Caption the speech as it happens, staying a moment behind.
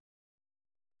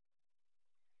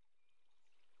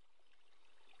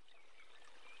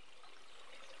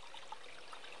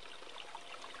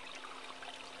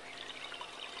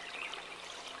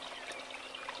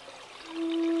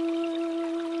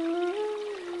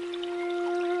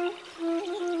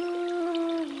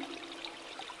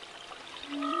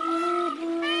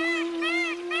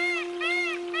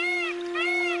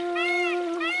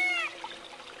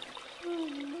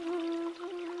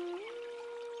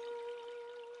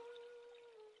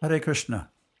Hare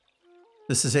Krishna.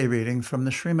 This is a reading from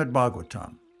the Srimad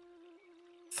Bhagavatam,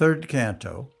 3rd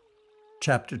Canto,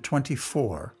 Chapter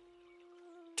 24,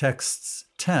 texts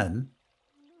 10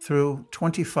 through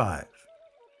 25.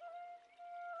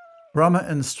 Brahma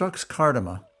instructs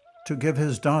Kardama to give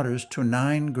his daughters to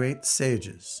 9 great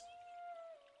sages,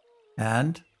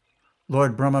 and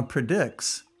Lord Brahma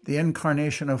predicts the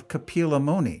incarnation of Kapila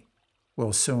Muni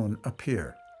will soon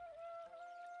appear.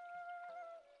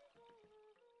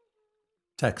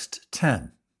 Text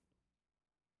 10.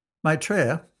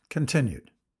 Maitreya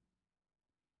continued,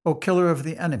 O killer of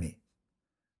the enemy,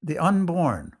 the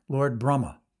unborn Lord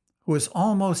Brahma, who is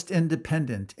almost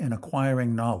independent in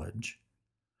acquiring knowledge,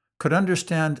 could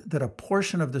understand that a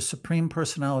portion of the Supreme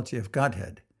Personality of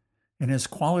Godhead, in his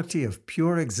quality of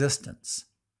pure existence,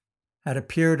 had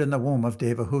appeared in the womb of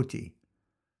Devahuti,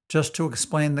 just to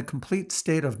explain the complete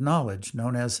state of knowledge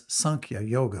known as Sankhya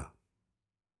Yoga.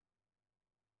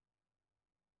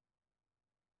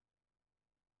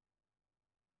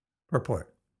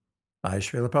 Purport by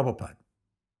Srila Prabhupada.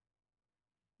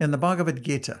 In the Bhagavad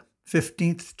Gita,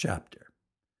 15th chapter,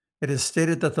 it is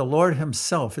stated that the Lord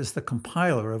himself is the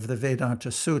compiler of the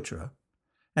Vedanta Sutra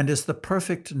and is the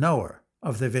perfect knower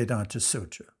of the Vedanta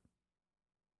Sutra.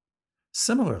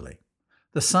 Similarly,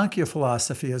 the Sankhya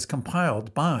philosophy is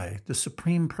compiled by the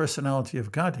Supreme Personality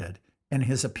of Godhead in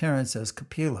his appearance as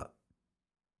Kapila.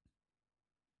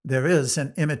 There is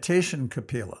an imitation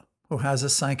Kapila who has a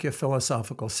Sankhya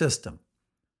philosophical system,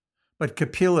 but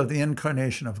Kapila, the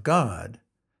incarnation of God,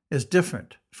 is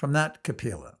different from that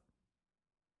Kapila.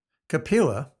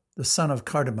 Kapila, the son of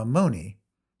Kardama Muni,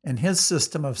 in his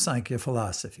system of Sankhya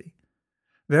philosophy,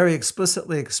 very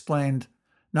explicitly explained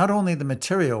not only the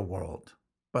material world,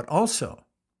 but also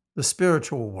the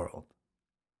spiritual world.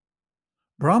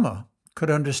 Brahma could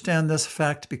understand this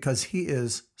fact because he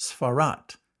is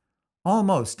Svarat,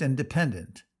 almost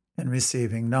independent in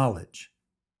receiving knowledge.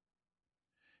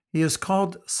 He is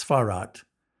called Svarat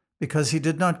because he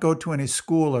did not go to any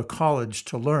school or college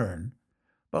to learn,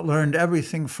 but learned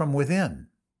everything from within.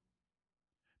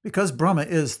 Because Brahma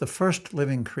is the first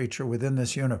living creature within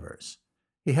this universe,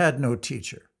 he had no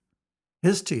teacher.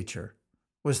 His teacher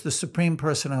was the Supreme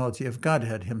Personality of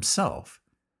Godhead himself,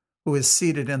 who is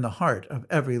seated in the heart of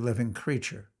every living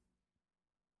creature.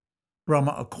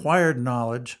 Brahma acquired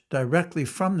knowledge directly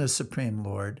from the Supreme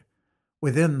Lord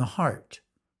within the heart.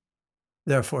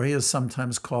 Therefore, he is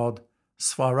sometimes called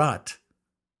Svarat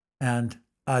and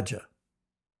Aja.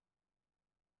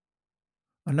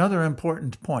 Another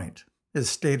important point is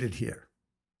stated here.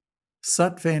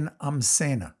 Sattvain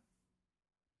Amsena.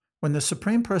 When the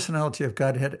Supreme Personality of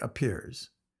Godhead appears,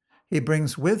 he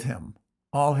brings with him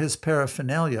all his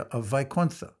paraphernalia of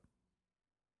Vaikuntha.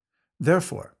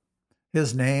 Therefore,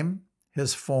 his name,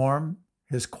 his form,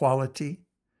 his quality,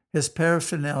 his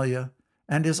paraphernalia,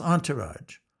 and his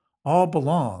entourage all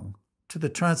belong to the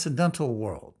transcendental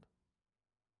world.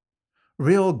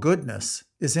 Real goodness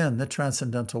is in the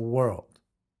transcendental world.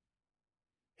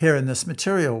 Here in this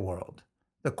material world,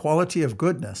 the quality of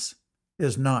goodness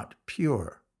is not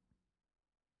pure.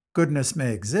 Goodness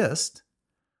may exist,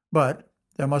 but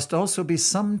there must also be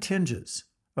some tinges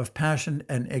of passion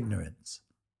and ignorance.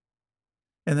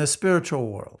 In the spiritual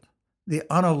world, the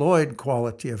unalloyed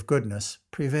quality of goodness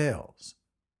prevails.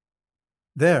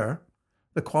 There,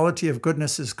 the quality of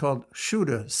goodness is called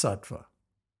Shuddha Sattva,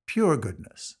 pure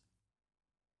goodness.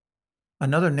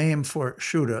 Another name for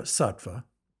Shuddha Sattva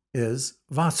is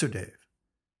Vasudev,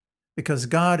 because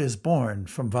God is born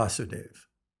from Vasudev.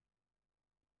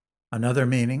 Another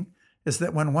meaning is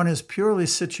that when one is purely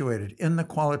situated in the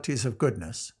qualities of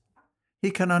goodness, he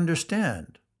can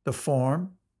understand the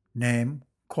form, name,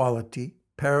 quality,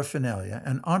 paraphernalia,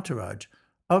 and entourage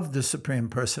of the Supreme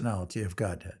Personality of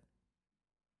Godhead.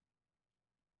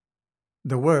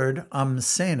 The word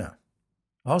Amsena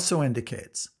also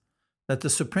indicates that the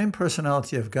Supreme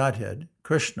Personality of Godhead,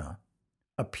 Krishna,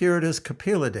 appeared as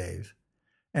Kapila Dev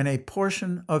in a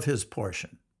portion of his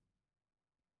portion.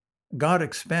 God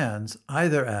expands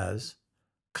either as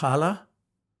Kala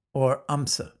or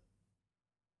Amsa.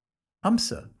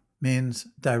 Amsa means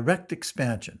direct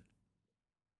expansion,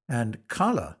 and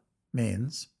Kala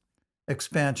means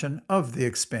expansion of the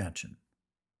expansion.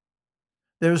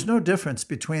 There is no difference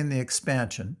between the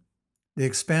expansion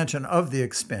of the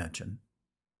expansion,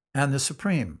 and the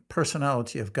Supreme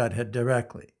Personality of Godhead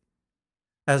directly,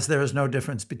 as there is no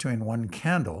difference between one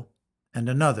candle and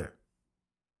another.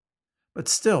 But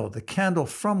still, the candle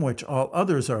from which all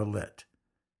others are lit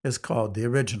is called the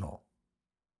original.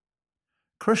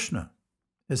 Krishna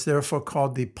is therefore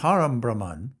called the Param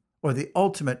Brahman, or the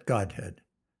ultimate Godhead,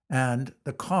 and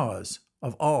the cause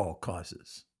of all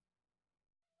causes.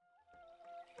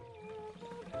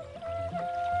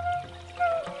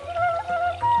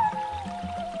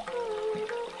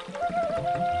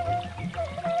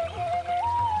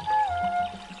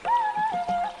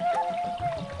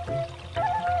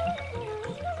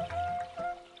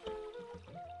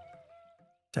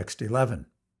 Text 11.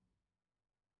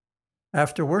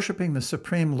 After worshiping the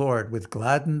Supreme Lord with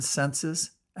gladdened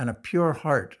senses and a pure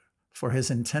heart for his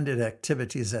intended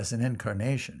activities as an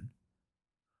incarnation,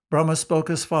 Brahma spoke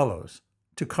as follows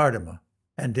to Kardama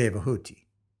and Devahuti.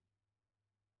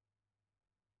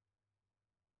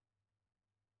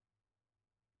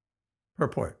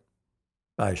 Purport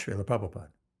by Srila Prabhupada.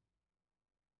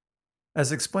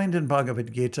 As explained in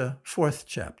Bhagavad Gita, 4th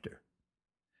chapter,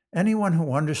 anyone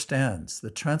who understands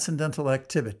the transcendental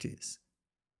activities,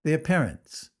 the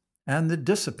appearance and the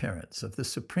disappearance of the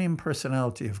Supreme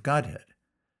Personality of Godhead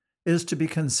is to be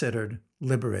considered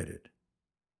liberated.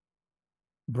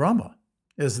 Brahma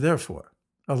is therefore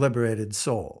a liberated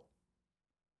soul.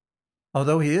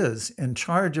 Although he is in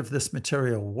charge of this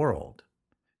material world,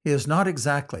 he is not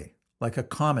exactly like a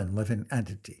common living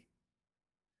entity.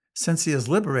 Since he is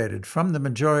liberated from the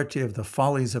majority of the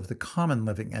follies of the common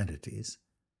living entities,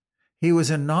 he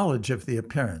was in knowledge of the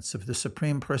appearance of the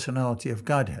Supreme Personality of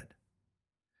Godhead,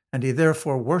 and he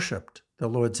therefore worshipped the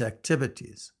Lord's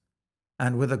activities,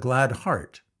 and with a glad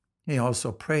heart he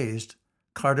also praised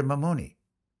Kardama Muni,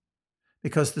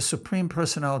 because the Supreme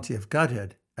Personality of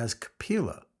Godhead as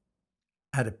Kapila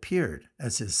had appeared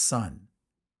as his son.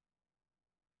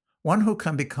 One who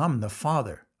can become the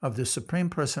father of the Supreme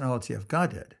Personality of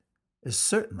Godhead is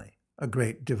certainly a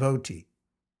great devotee.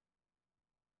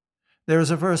 There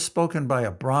is a verse spoken by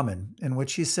a Brahmin in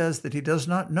which he says that he does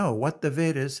not know what the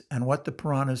Vedas and what the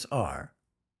Puranas are,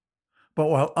 but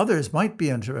while others might be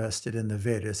interested in the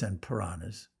Vedas and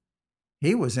Puranas,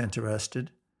 he was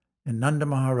interested in Nanda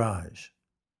Maharaj,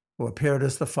 who appeared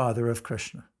as the father of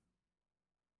Krishna.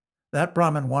 That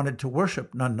Brahmin wanted to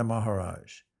worship Nanda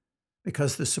Maharaj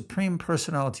because the Supreme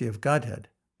Personality of Godhead,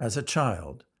 as a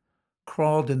child,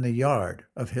 crawled in the yard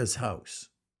of his house.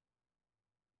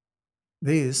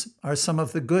 These are some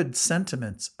of the good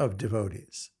sentiments of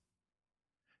devotees.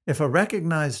 If a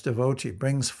recognized devotee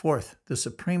brings forth the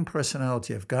Supreme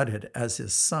Personality of Godhead as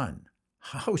his son,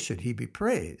 how should he be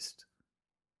praised?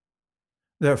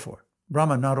 Therefore,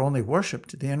 Brahma not only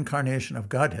worshipped the incarnation of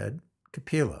Godhead,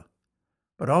 Kapila,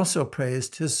 but also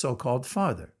praised his so-called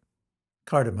father,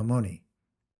 Kardama Muni.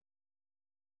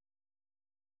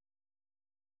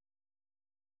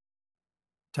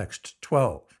 Text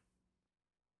 12.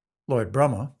 Lord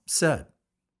Brahma said,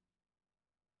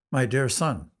 My dear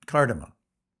son, Kardama,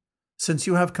 since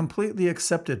you have completely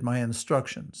accepted my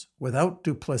instructions without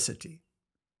duplicity,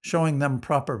 showing them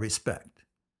proper respect,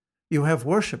 you have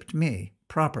worshipped me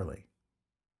properly.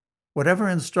 Whatever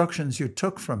instructions you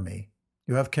took from me,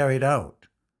 you have carried out,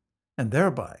 and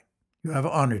thereby you have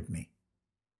honored me.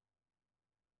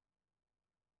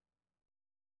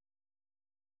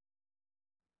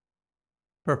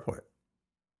 Purport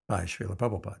by Srila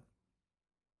Prabhupada.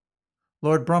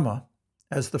 Lord Brahma,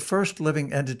 as the first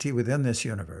living entity within this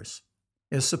universe,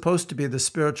 is supposed to be the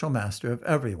spiritual master of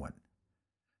everyone,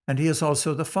 and he is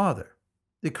also the father,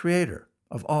 the creator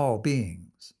of all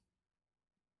beings.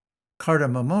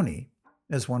 Kardama Muni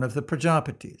is one of the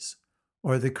Prajapatis,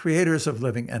 or the creators of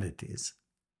living entities,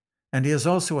 and he is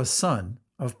also a son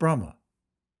of Brahma.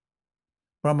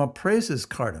 Brahma praises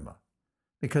Kardama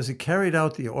because he carried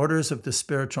out the orders of the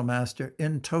spiritual master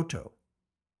in toto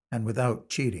and without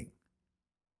cheating.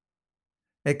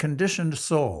 A conditioned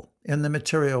soul in the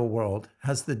material world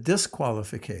has the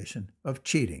disqualification of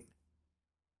cheating.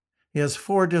 He has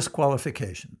 4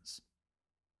 disqualifications.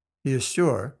 He is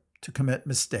sure to commit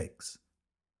mistakes.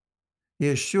 He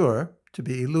is sure to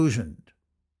be illusioned.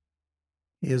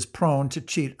 He is prone to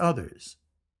cheat others.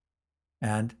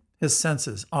 And his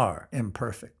senses are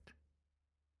imperfect.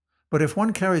 But if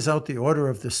one carries out the order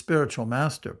of the spiritual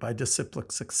master by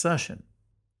disciplic succession,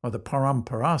 or the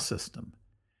parampara system,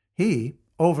 he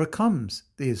overcomes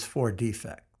these 4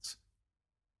 defects.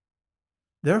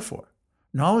 Therefore,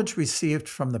 knowledge received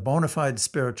from the bona fide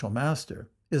spiritual master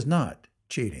is not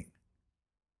cheating.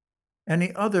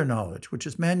 Any other knowledge which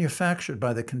is manufactured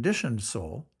by the conditioned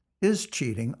soul is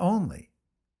cheating only.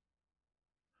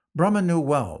 Brahma knew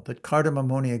well that Kardama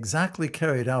Muni exactly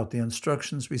carried out the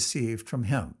instructions received from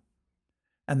him,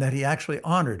 and that he actually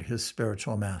honored his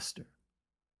spiritual master.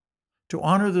 To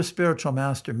honor the spiritual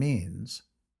master means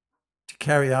to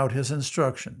carry out his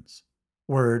instructions,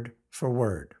 word for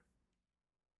word.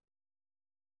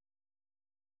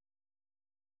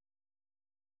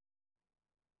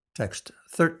 Text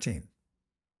 13.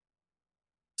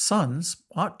 Sons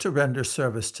ought to render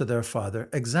service to their father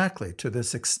exactly to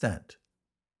this extent.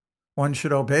 One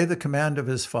should obey the command of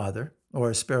his father,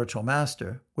 or spiritual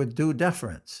master, with due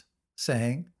deference,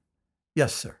 saying,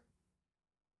 "Yes, sir."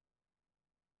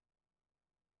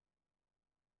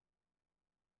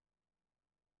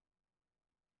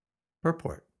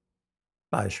 Purport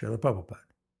by Srila Prabhupada.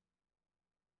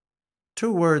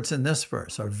 Two words in this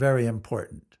verse are very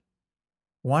important.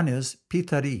 One is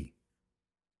pitari,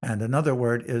 and another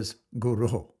word is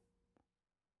guru.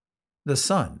 The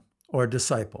son, or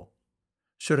disciple,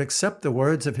 should accept the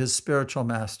words of his spiritual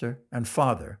master and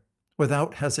father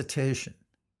without hesitation.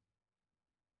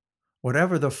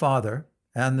 Whatever the father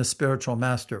and the spiritual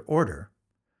master order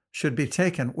should be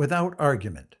taken without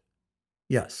argument.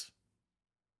 Yes.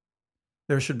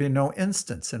 There should be no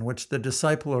instance in which the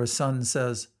disciple or son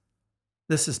says,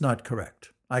 "This is not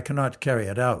correct. I cannot carry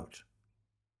it out."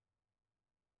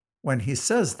 When he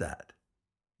says that,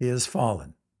 he is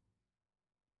fallen.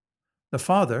 The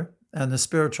father and the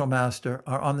spiritual master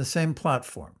are on the same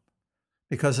platform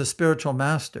because a spiritual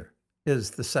master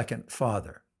is the second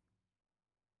father.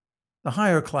 The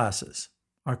higher classes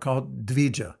are called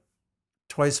dvija,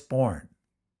 twice born.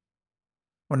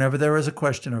 Whenever there is a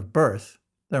question of birth,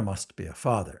 there must be a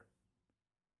father.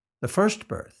 The first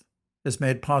birth is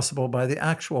made possible by the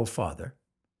actual father,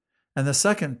 and the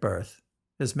second birth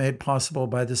is made possible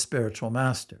by the spiritual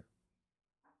master.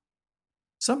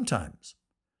 Sometimes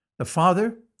the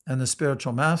father and the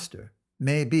spiritual master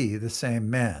may be the same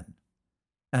man,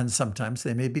 and sometimes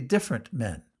they may be different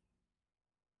men.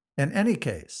 In any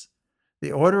case,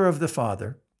 the order of the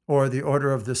father or the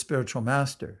order of the spiritual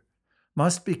master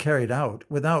must be carried out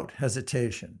without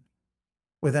hesitation,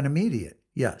 with an immediate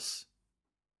yes.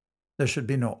 There should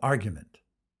be no argument.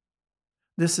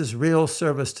 This is real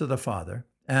service to the father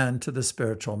and to the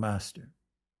spiritual master.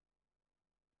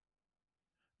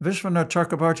 Vishwanath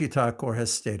Chakrabarti Thakur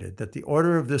has stated that the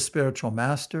order of the spiritual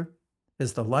master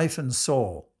is the life and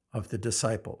soul of the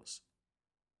disciples.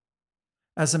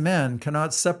 As a man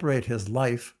cannot separate his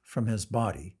life from his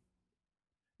body,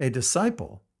 a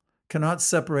disciple cannot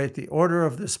separate the order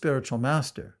of the spiritual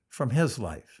master from his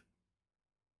life.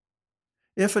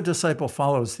 If a disciple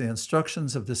follows the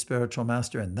instructions of the spiritual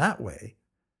master in that way,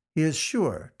 he is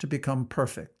sure to become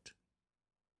perfect.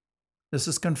 This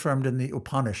is confirmed in the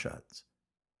Upanishads.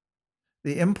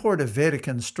 The import of Vedic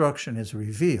instruction is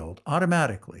revealed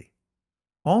automatically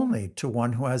only to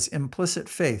one who has implicit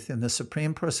faith in the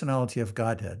Supreme Personality of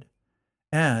Godhead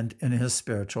and in his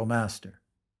spiritual master.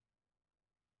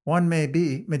 One may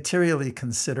be materially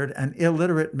considered an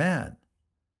illiterate man,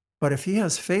 but if he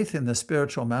has faith in the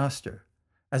spiritual master,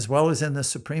 as well as in the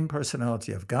Supreme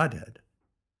Personality of Godhead,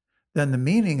 then the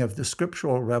meaning of the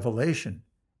scriptural revelation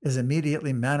is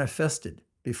immediately manifested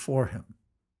before him.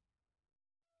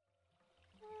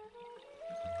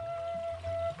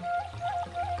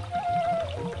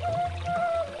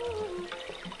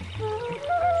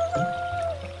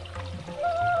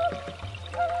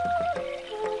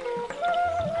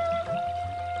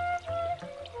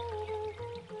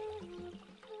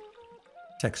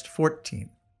 Text 14.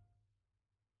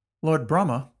 Lord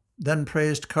Brahma then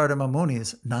praised Kardama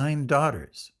Muni's 9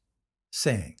 daughters,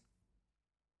 saying,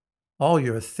 "All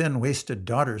your thin-waisted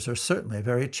daughters are certainly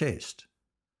very chaste.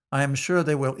 I am sure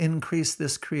they will increase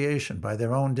this creation by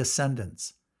their own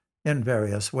descendants in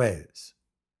various ways."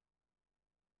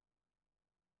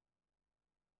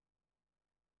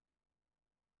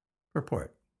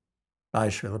 Purport by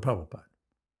Srila Prabhupada.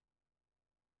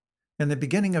 In the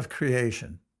beginning of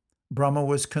creation, Brahma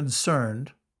was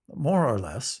concerned, more or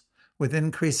less, with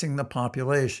increasing the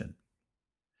population.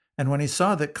 And when he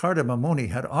saw that Kardama Muni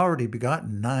had already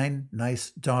begotten 9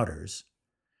 nice daughters,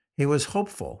 he was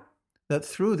hopeful that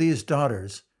through these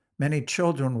daughters many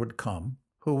children would come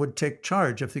who would take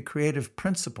charge of the creative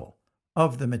principle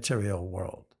of the material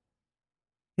world.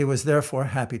 He was therefore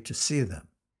happy to see them.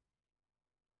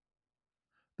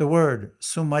 The word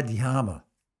sumadhyama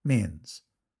means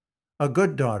a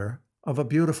good daughter of a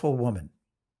beautiful woman.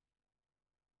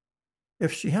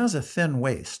 If she has a thin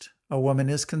waist, a woman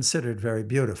is considered very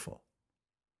beautiful.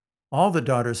 All the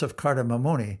daughters of Kardama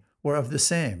Muni were of the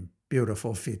same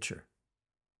beautiful feature.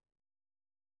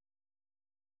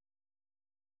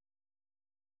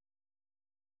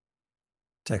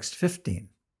 Text 15.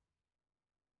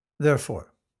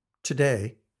 Therefore,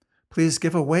 today, please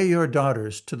give away your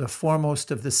daughters to the foremost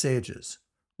of the sages,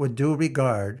 with due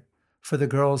regard for the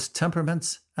girls'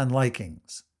 temperaments and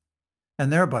likings,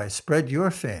 and thereby spread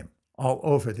your fame all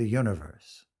over the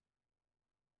universe.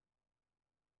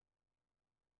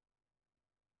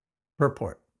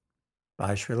 Purport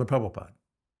by Srila Prabhupada.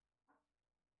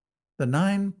 The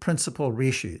 9 principal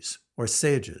rishis, or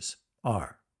sages,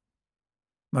 are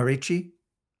Marichi,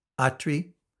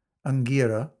 Atri,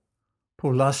 Angira,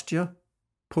 Pulastya,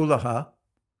 Pulaha,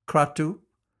 Kratu,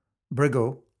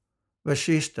 Bhrigu,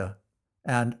 Vashishta,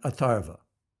 and Atharva.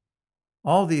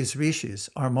 All these rishis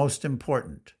are most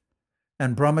important,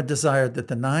 and Brahma desired that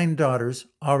the 9 daughters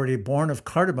already born of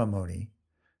Kardama Muni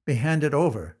be handed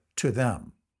over to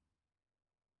them.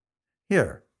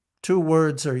 Here, 2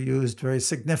 words are used very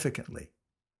significantly,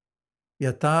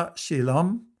 yata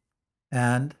shilam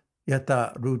and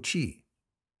yata ruchi.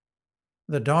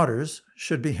 The daughters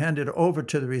should be handed over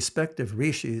to the respective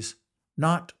rishis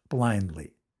not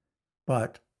blindly,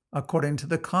 but according to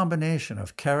the combination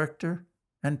of character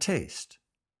and taste.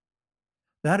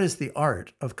 That is the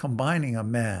art of combining a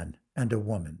man and a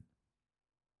woman.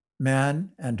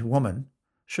 Man and woman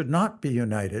should not be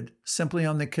united simply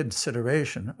on the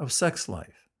consideration of sex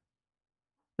life.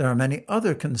 There are many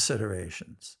other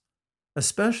considerations,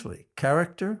 especially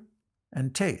character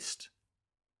and taste.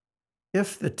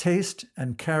 If the taste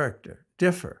and character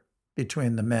differ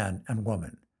between the man and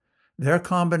woman, their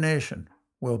combination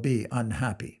will be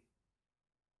unhappy.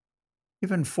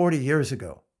 Even 40 years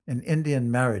ago, in Indian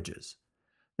marriages,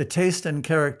 the taste and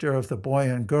character of the boy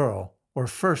and girl were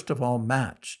first of all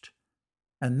matched,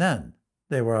 and then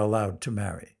they were allowed to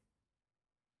marry.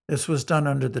 This was done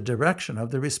under the direction of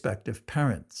the respective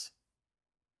parents.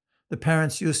 The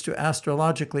parents used to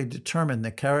astrologically determine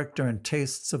the character and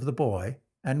tastes of the boy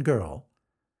and girl,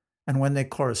 and when they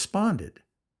corresponded,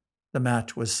 the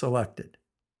match was selected.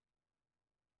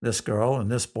 This girl and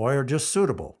this boy are just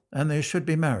suitable, and they should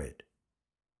be married.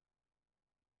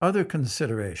 Other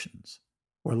considerations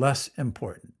were less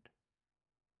important.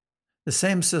 The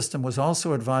same system was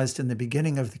also advised in the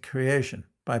beginning of the creation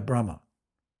by Brahma.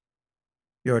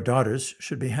 Your daughters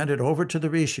should be handed over to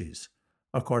the rishis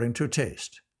according to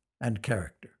taste and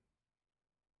character.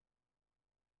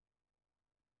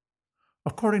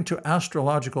 According to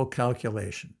astrological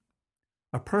calculation,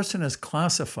 a person is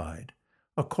classified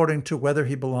according to whether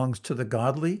he belongs to the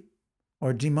godly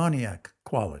or demoniac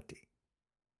quality.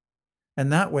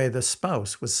 And that way the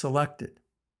spouse was selected.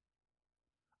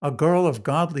 A girl of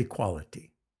godly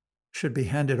quality should be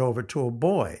handed over to a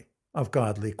boy of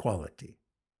godly quality.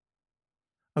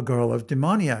 A girl of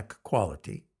demoniac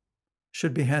quality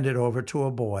should be handed over to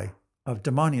a boy of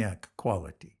demoniac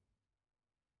quality.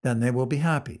 Then they will be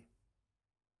happy.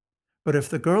 But if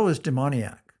the girl is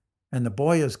demoniac and the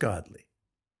boy is godly,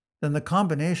 then the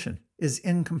combination is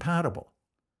incompatible.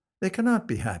 They cannot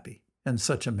be happy in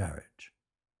such a marriage.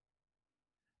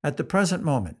 At the present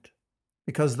moment,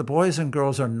 because the boys and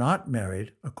girls are not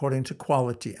married according to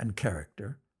quality and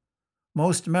character,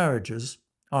 most marriages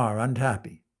are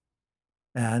unhappy,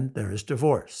 and there is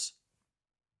divorce.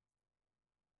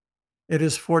 It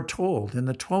is foretold in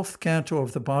the 12th canto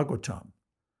of the Bhagavatam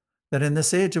that in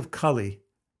this age of Kali,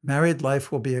 married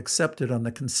life will be accepted on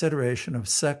the consideration of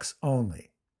sex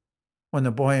only. When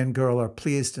the boy and girl are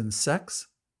pleased in sex,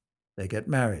 they get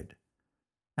married.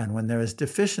 And when there is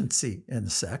deficiency in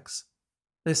sex,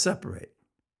 they separate.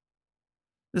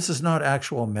 This is not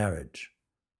actual marriage,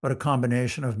 but a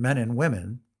combination of men and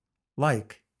women,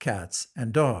 like cats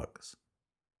and dogs.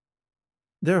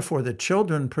 Therefore, the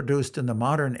children produced in the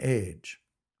modern age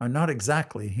are not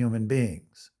exactly human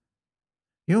beings.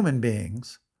 Human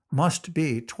beings must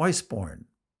be twice born.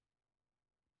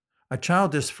 A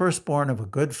child is first born of a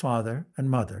good father and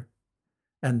mother,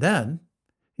 and then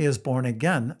he is born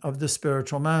again of the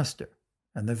spiritual master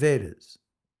and the Vedas.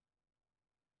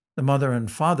 The mother and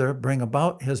father bring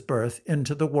about his birth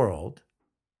into the world.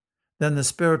 Then the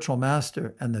spiritual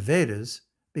master and the Vedas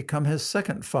become his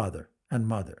second father and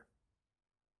mother.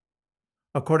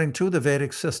 According to the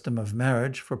Vedic system of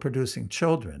marriage for producing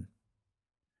children,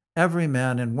 every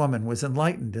man and woman was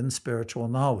enlightened in spiritual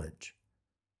knowledge,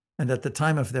 and at the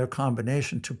time of their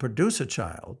combination to produce a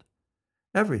child,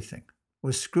 everything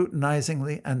was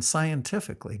scrutinizingly and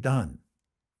scientifically done.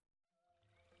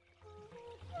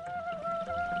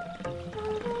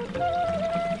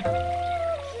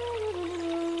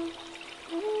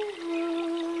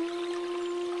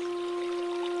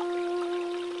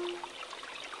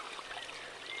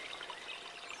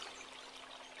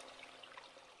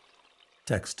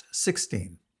 Text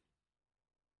 16.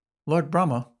 Lord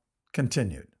Brahma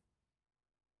continued,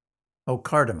 O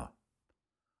Kardama,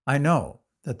 I know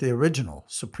that the original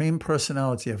Supreme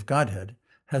Personality of Godhead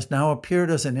has now appeared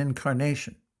as an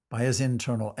incarnation by his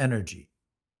internal energy.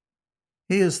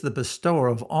 He is the bestower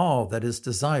of all that is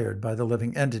desired by the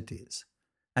living entities,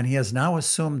 and he has now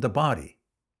assumed the body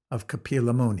of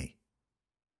Kapila Muni.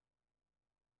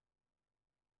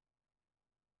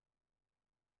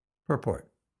 Purport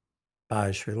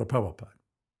by Srila Prabhupada.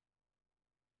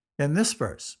 In this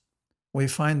verse, we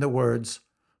find the words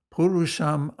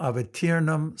Purusham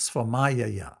Avatirnam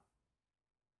Svamayaya.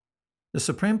 The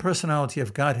Supreme Personality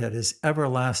of Godhead is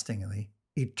everlastingly,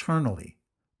 eternally,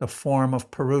 the form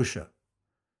of Purusha,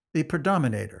 the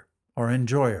predominator or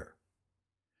enjoyer.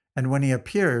 And when he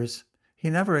appears, he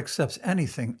never accepts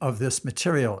anything of this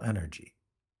material energy.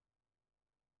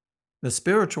 The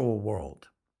spiritual world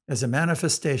is a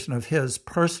manifestation of his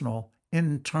personal,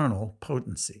 internal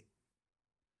potency,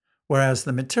 whereas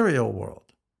the material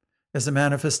world is a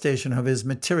manifestation of his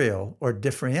material or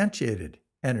differentiated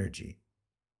energy.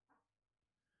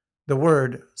 The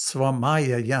word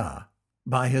swamayaya,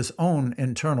 by his own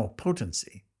internal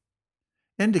potency,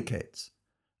 indicates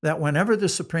that whenever the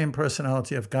Supreme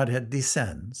Personality of Godhead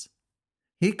descends,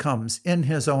 he comes in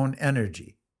his own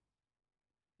energy.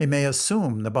 He may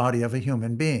assume the body of a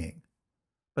human being,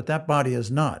 but that body is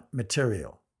not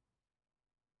material.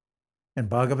 In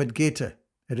Bhagavad Gita,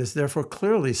 it is therefore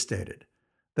clearly stated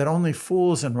that only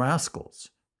fools and rascals,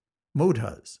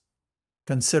 mudhas,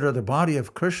 consider the body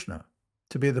of Krishna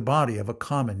to be the body of a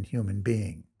common human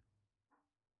being.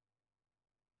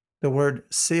 The word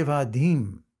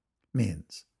sevadim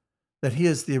means that he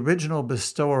is the original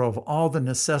bestower of all the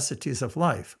necessities of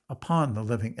life upon the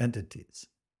living entities.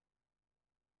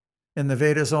 In the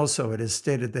Vedas also it is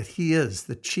stated that he is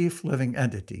the chief living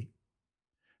entity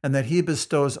and that he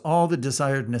bestows all the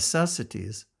desired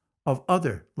necessities of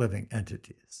other living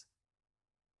entities.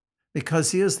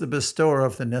 Because he is the bestower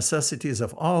of the necessities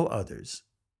of all others,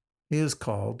 he is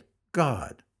called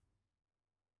God.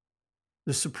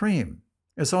 The Supreme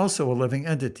is also a living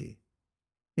entity.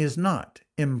 He is not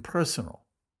impersonal.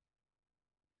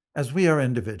 As we are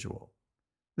individual,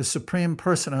 the Supreme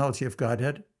Personality of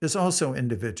Godhead is also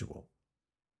individual,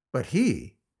 but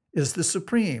he is the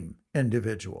supreme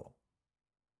individual.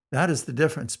 That is the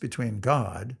difference between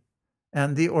God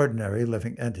and the ordinary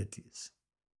living entities.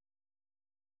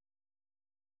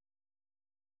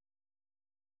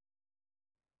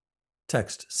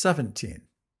 Text 17.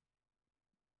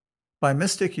 By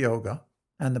mystic yoga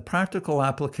and the practical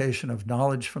application of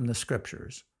knowledge from the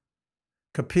scriptures,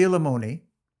 Kapila Muni,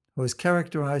 who is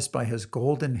characterized by his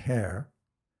golden hair,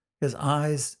 his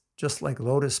eyes just like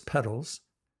lotus petals,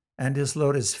 and his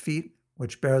lotus feet,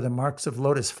 which bear the marks of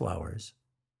lotus flowers,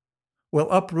 will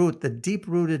uproot the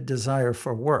deep-rooted desire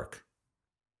for work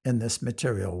in this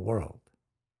material world.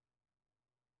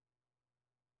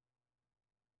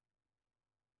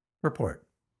 Report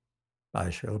by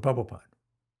Srila Prabhupada.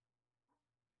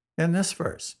 In this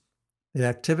verse, the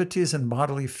activities and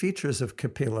bodily features of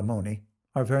Kapila Muni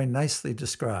are very nicely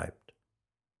described.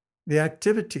 The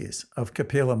activities of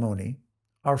Kapila Muni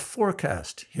are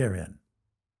forecast herein.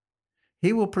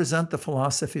 He will present the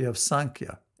philosophy of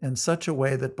Sankhya in such a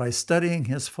way that by studying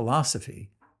his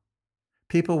philosophy,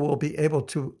 people will be able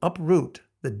to uproot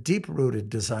the deep-rooted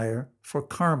desire for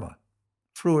karma,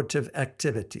 fruitive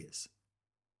activities.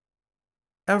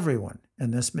 Everyone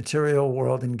in this material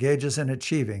world engages in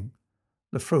achieving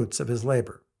the fruits of his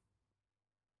labor.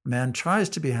 Man tries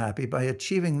to be happy by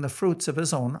achieving the fruits of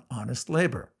his own honest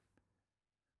labor.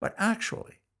 But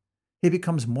actually, he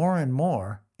becomes more and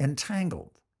more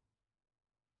entangled.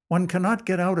 One cannot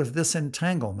get out of this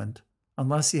entanglement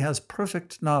unless he has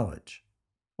perfect knowledge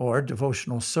or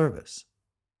devotional service.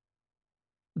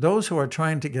 Those who are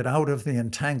trying to get out of the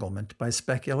entanglement by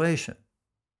speculation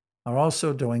are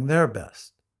also doing their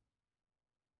best.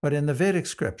 But in the Vedic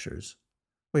scriptures,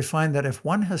 we find that if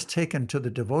one has taken to the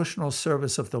devotional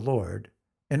service of the Lord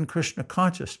in Krishna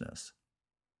consciousness,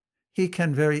 he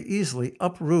can very easily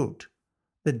uproot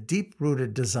the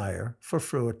deep-rooted desire for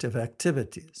fruitive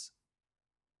activities.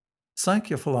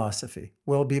 Sankhya philosophy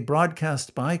will be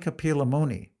broadcast by Kapila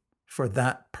Muni for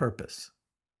that purpose.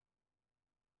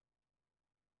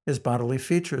 His bodily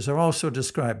features are also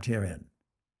described herein.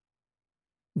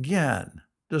 Gyan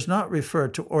does not refer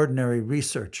to ordinary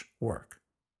research work.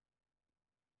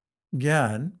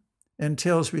 Gyan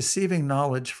entails receiving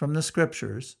knowledge from the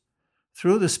scriptures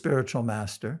through the spiritual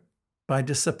master by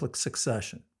disciplic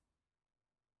succession.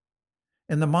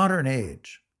 In the modern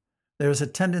age, there is a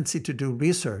tendency to do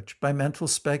research by mental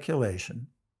speculation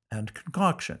and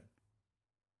concoction.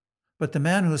 But the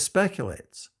man who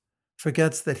speculates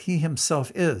forgets that he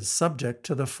himself is subject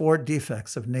to the 4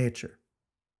 defects of nature.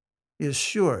 He is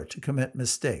sure to commit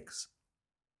mistakes.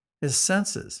 His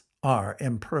senses are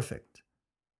imperfect.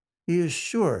 He is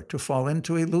sure to fall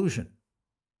into illusion.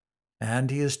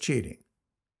 And he is cheating.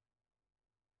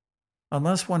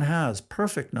 Unless one has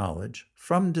perfect knowledge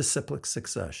from disciplic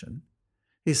succession,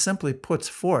 he simply puts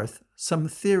forth some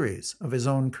theories of his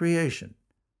own creation.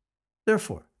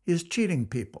 Therefore, he is cheating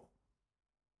people.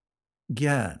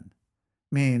 Gyan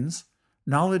means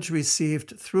knowledge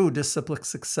received through disciplic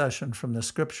succession from the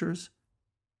scriptures,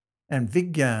 and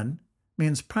Vigyan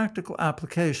means practical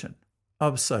application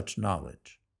of such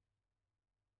knowledge.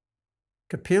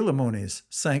 Kapila Muni's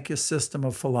Sankhya system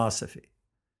of philosophy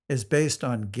is based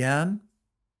on Gyan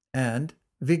and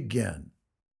Vigyan.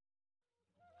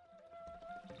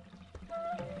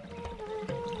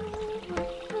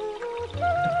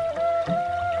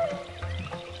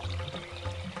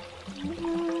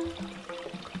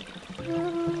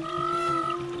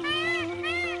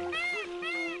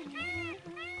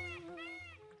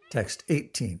 Text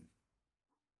 18.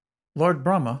 Lord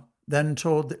Brahma then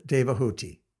told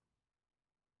Devahuti,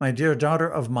 "My dear daughter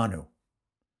of Manu,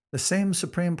 the same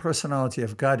Supreme Personality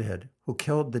of Godhead who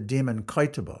killed the demon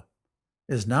Kaitaba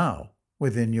is now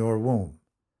within your womb.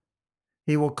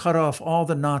 He will cut off all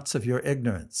the knots of your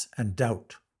ignorance and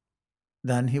doubt.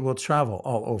 Then he will travel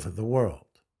all over the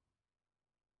world."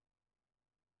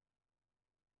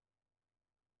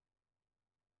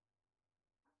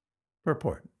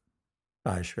 Purport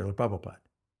by Srila Prabhupada.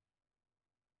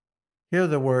 Here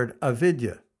the word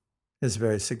avidya is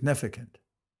very significant.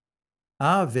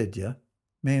 Avidya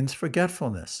means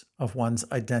forgetfulness of one's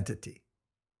identity.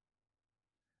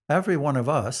 Every one of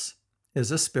us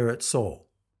is a spirit soul,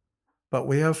 but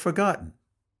we have forgotten.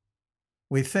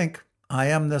 We think, I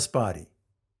am this body.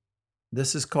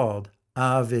 This is called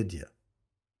avidya.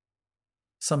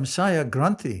 Samshaya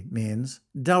granthi means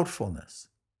doubtfulness.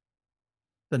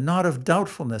 The knot of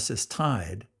doubtfulness is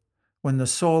tied when the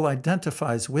soul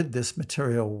identifies with this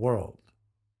material world.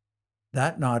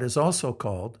 That knot is also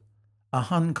called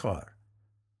ahankar,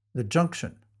 the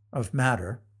junction of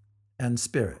matter and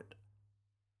spirit.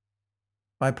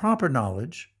 By proper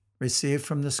knowledge, received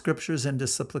from the scriptures in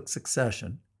disciplic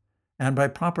succession, and by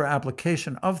proper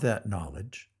application of that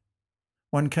knowledge,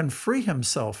 one can free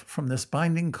himself from this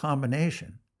binding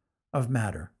combination of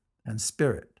matter and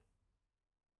spirit.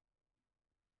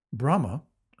 Brahma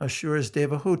assures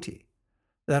Devahuti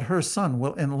that her son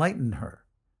will enlighten her,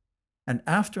 and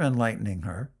after enlightening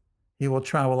her, he will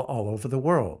travel all over the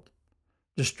world,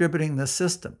 distributing the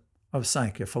system of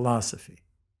Sankhya philosophy.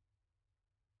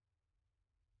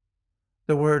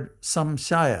 The word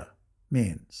samshaya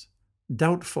means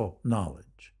doubtful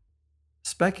knowledge.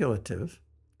 Speculative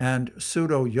and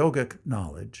pseudo-yogic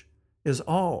knowledge is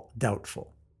all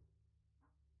doubtful.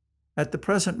 At the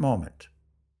present moment,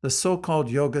 the so-called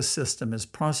yoga system is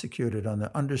prosecuted on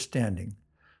the understanding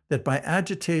that by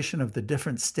agitation of the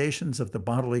different stations of the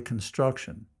bodily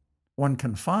construction, one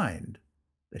can find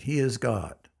that he is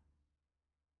God.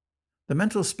 The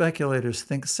mental speculators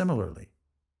think similarly,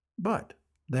 but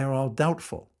they are all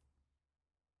doubtful.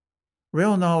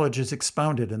 Real knowledge is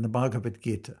expounded in the Bhagavad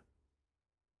Gita.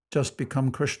 Just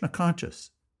become Krishna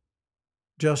conscious.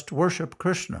 Just worship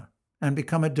Krishna and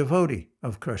become a devotee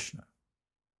of Krishna.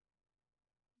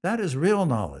 That is real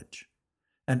knowledge,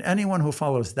 and anyone who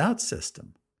follows that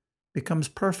system becomes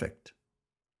perfect,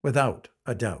 without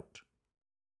a doubt.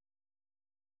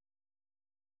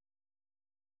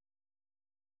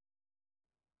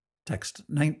 Text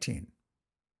 19.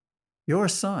 Your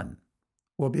son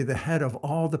will be the head of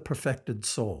all the perfected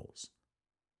souls.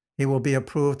 He will be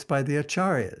approved by the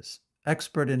acharyas,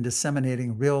 expert in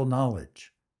disseminating real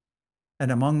knowledge,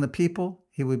 and among the people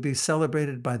he will be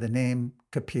celebrated by the name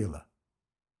Kapila.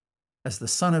 As the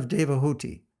son of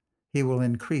Devahuti, he will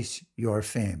increase your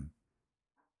fame.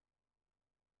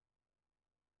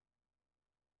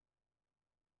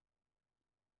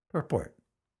 Purport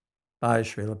by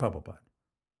Srila Prabhupada.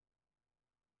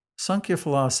 Sankhya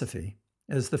philosophy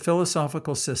is the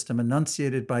philosophical system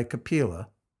enunciated by Kapila,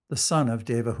 the son of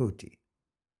Devahuti.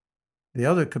 The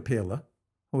other Kapila,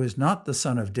 who is not the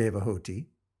son of Devahuti,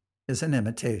 is an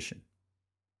imitation.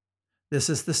 This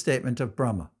is the statement of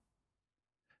Brahma.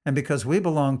 And because we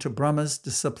belong to Brahma's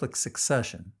disciplic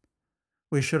succession,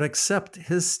 we should accept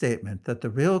his statement that the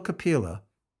real Kapila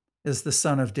is the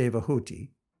son of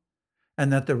Devahuti,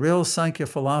 and that the real Sankhya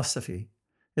philosophy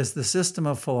is the system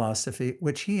of philosophy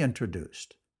which he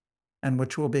introduced, and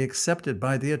which will be accepted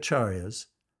by the acharyas,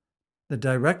 the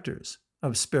directors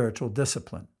of spiritual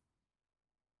discipline.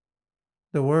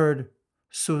 The word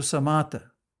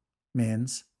susamata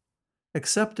means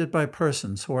accepted by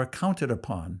persons who are counted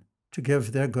upon to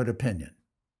give their good opinion.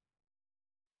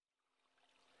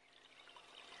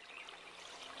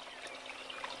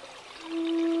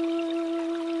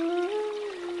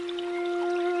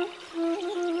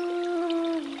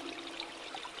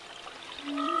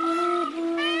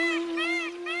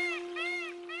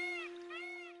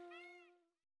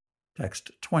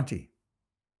 Text 20.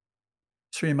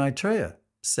 Sri Maitreya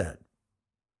said,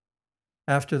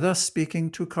 after thus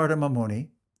speaking to Kardama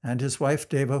Muni and his wife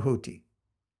Devahuti,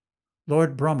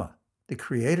 Lord Brahma, the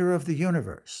creator of the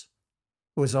universe,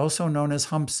 who is also known as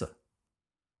Hamsa,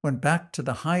 went back to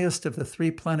the highest of the three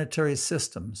planetary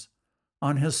systems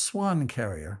on his swan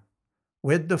carrier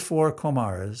with the 4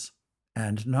 Kumaras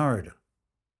and Narada.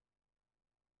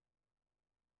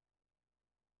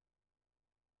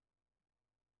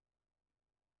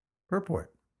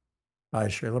 Purport by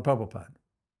Srila Prabhupada.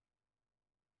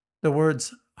 The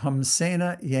words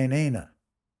Hamsena Yenena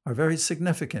are very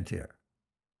significant here.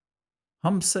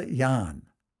 Hamsa Yan,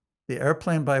 the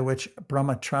airplane by which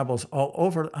Brahma travels all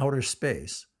over outer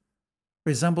space,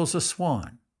 resembles a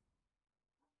swan.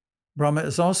 Brahma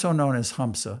is also known as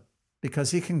Hamsa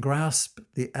because he can grasp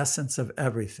the essence of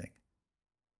everything.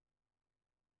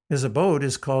 His abode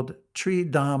is called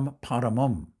Tridam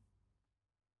Paramam.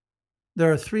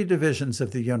 There are 3 divisions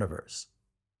of the universe: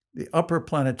 the upper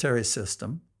planetary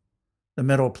system, the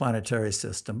middle planetary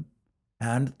system,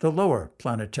 and the lower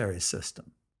planetary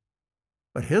system.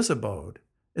 But his abode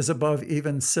is above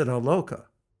even Siddhaloka,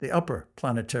 the upper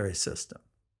planetary system.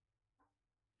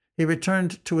 He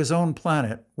returned to his own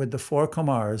planet with the 4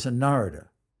 Kumaras and Narada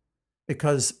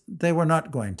because they were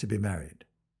not going to be married.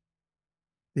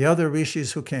 The other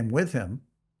rishis who came with him,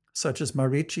 such as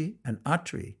Marichi and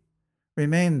Atri,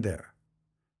 remained there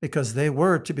because they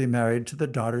were to be married to the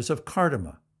daughters of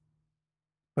Kardama.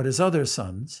 But his other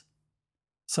sons,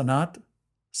 Sanat,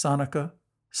 Sanaka,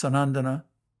 Sanandana,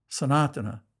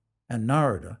 Sanatana, and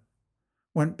Narada,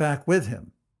 went back with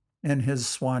him in his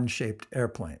swan-shaped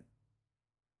airplane.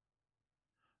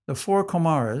 The 4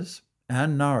 Kumaras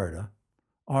and Narada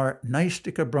are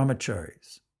Naishtika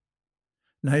Brahmacharis.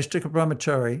 Naishtika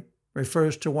Brahmachari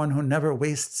refers to one who never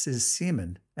wastes his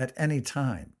semen at any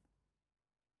time.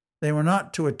 They were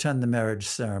not to attend the marriage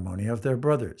ceremony of their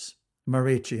brothers,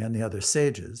 Marichi and the other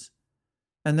sages,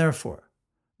 and therefore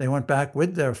they went back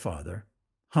with their father,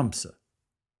 Hamsa.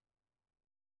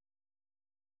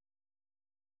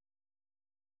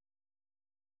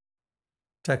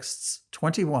 Texts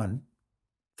 21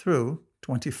 through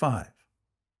 25.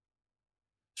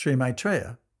 Sri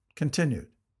Maitreya continued.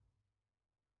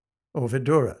 O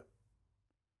Vidura,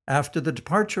 after the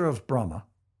departure of Brahma,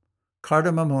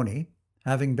 Kardama Muni,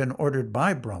 having been ordered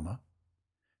by Brahma,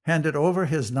 handed over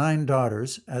his 9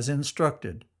 daughters as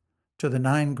instructed to the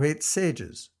 9 great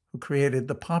sages who created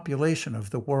the population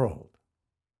of the world.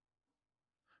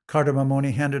 Kardama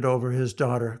Muni handed over his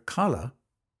daughter Kala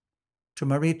to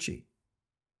Marichi,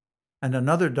 and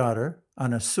another daughter,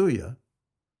 Anasuya,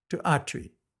 to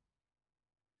Atri.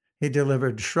 He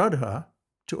delivered Shraddha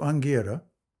to Angira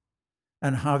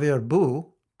and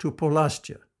Havirabhu to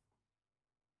Pulastya.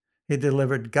 He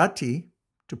delivered Gati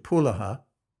to Pulaha,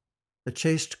 the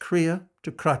chaste Kriya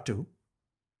to Kratu,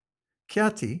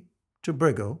 Kyati to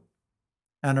Brigu,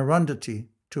 and Arundhati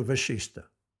to Vashishta.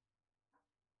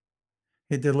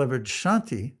 He delivered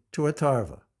Shanti to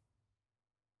Atharva.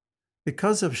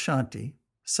 Because of Shanti,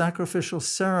 sacrificial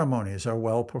ceremonies are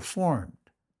well performed.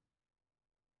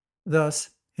 Thus,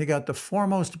 he got the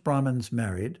foremost Brahmins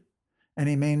married, and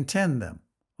he maintained them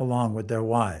along with their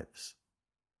wives.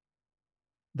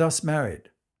 Thus married,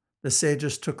 the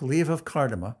sages took leave of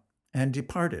Kardama and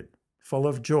departed, full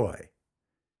of joy,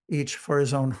 each for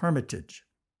his own hermitage,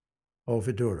 O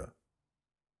Vidura.